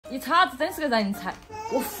一叉子真是个人才，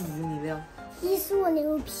我服你了。你是我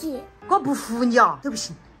牛皮，我不服你啊，都不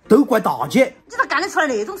行。都怪大姐，你咋干得出来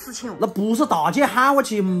那种事情？那不是大姐喊我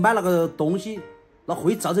去买那个东西，那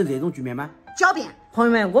会造成这种局面吗？狡辩！朋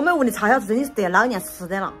友们，我们屋的叉小子真的是得老年痴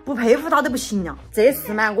呆了，不佩服他都不行了。这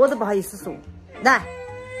事嘛，我都不好意思说。来，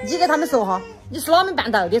你给他们说哈，你是哪门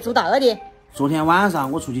办到的，做到的？昨天晚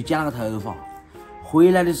上我出去剪了个头发，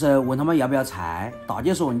回来的时候问他们要不要菜，大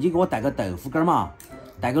姐说你给我带个豆腐干嘛，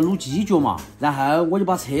带个卤鸡脚嘛，然后我就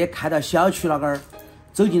把车开到小区那儿。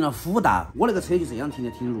走进了辅道，我那个车就这样停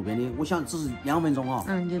在路边的。我想只是2分钟哈。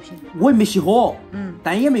牛皮。我也没熄火，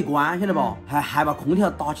灯也没关，晓得不？还把空调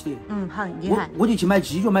打起的。好厉害。我就去买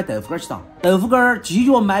鸡脚、买豆腐干去了。豆腐干、鸡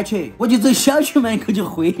脚买起，我就走小区门口就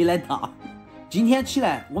回来了。今天起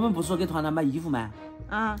来，我们不是说给团长买衣服吗？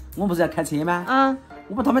我们不是要开车吗？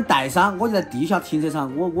我把他们带上，我就在地下停车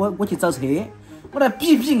场，我去找车，我来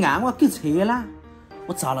比按，我要给车呢。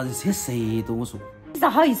我砸了这车100多，我说。你咋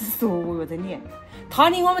好意思说哟？真的。他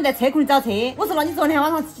领我们在车库里找车，我说那你昨天晚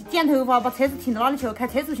上剪头发把车子停到哪里去了？开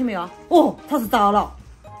车出去没有？哦，他是遭了，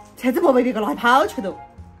车子不被别个拿去跑去了。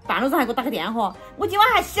半路上还给我打个电话，我今晚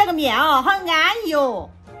还洗了个面哦，好安逸哦。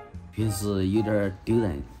平时有点丢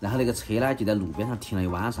人，然后那个车呢就在路边上停了一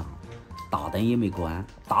晚上，大灯也没关，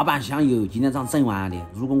大半箱油今天早上整完的。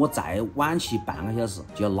如果我再晚骑半个小时，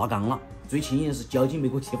就要拉缸了。最庆幸的是交警没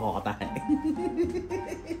给我贴罚单。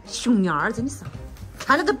熊伢儿真的是，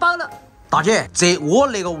看着都饱了。大姐，我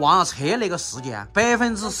那个忘了车那个事件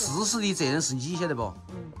，40%的责任是你，晓得不？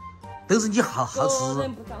都是你好吃。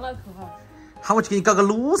人不刚脑壳哈。喊我去给你搞个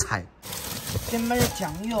卤菜。先买点酱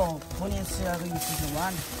油，过年吃那个一次就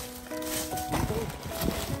完了。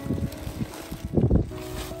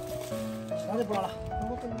那就不拿了。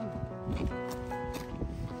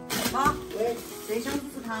妈，喂，这箱子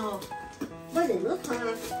是糖哦。买这么多糖啊？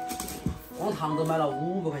光糖都买了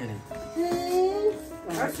5个块钱的。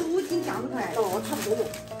25斤酱子块，哦，差不多了。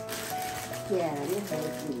甜的还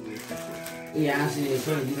是颜色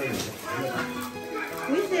小一点那个。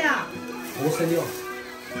灰色啊？多深的哦。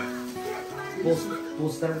多深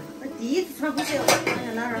点儿。我第一次穿灰色，看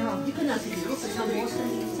看哪儿哈？你可能是第一次穿多深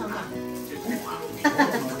的衣裳吧？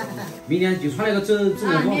明天就穿那个走那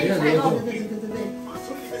种那个走。对。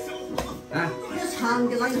啊。有长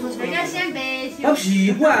的那一种。人家显白些。那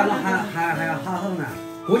屁股啊，那还要好呢。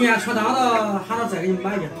过年穿大了，喊他再给你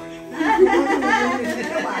买一件。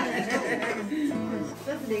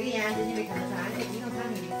这是那个颜色，你没看到噻？这衣裳穿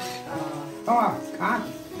的。等会儿看，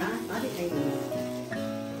那就可以。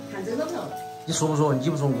看这个不？你说不说？你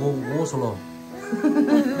不说我说了。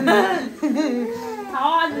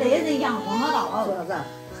他那人阳光好大，说啥子？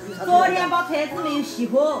昨天把车子没有熄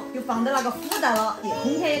火，就放在那个辅道了，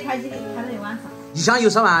空调也开了一晚上。一箱油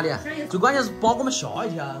3万的，最关键是把我们吓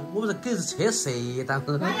一跳，我们是给是车折，但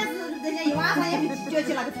是。关键是人家一晚上也没觉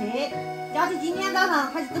起那个车，要是今天早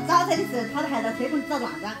上他去找车的时候，他还在车库里找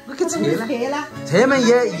乱子。我给车呢？车门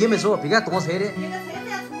也没说，别给他动车的。那个车子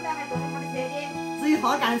要出来还动他的车的，至于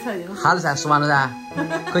他干得出来这种。好了噻，说完了噻，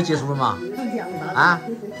可以结束了嘛？啊，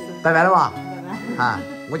拜拜了嘛？拜拜。啊，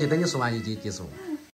我就等你说完就结束。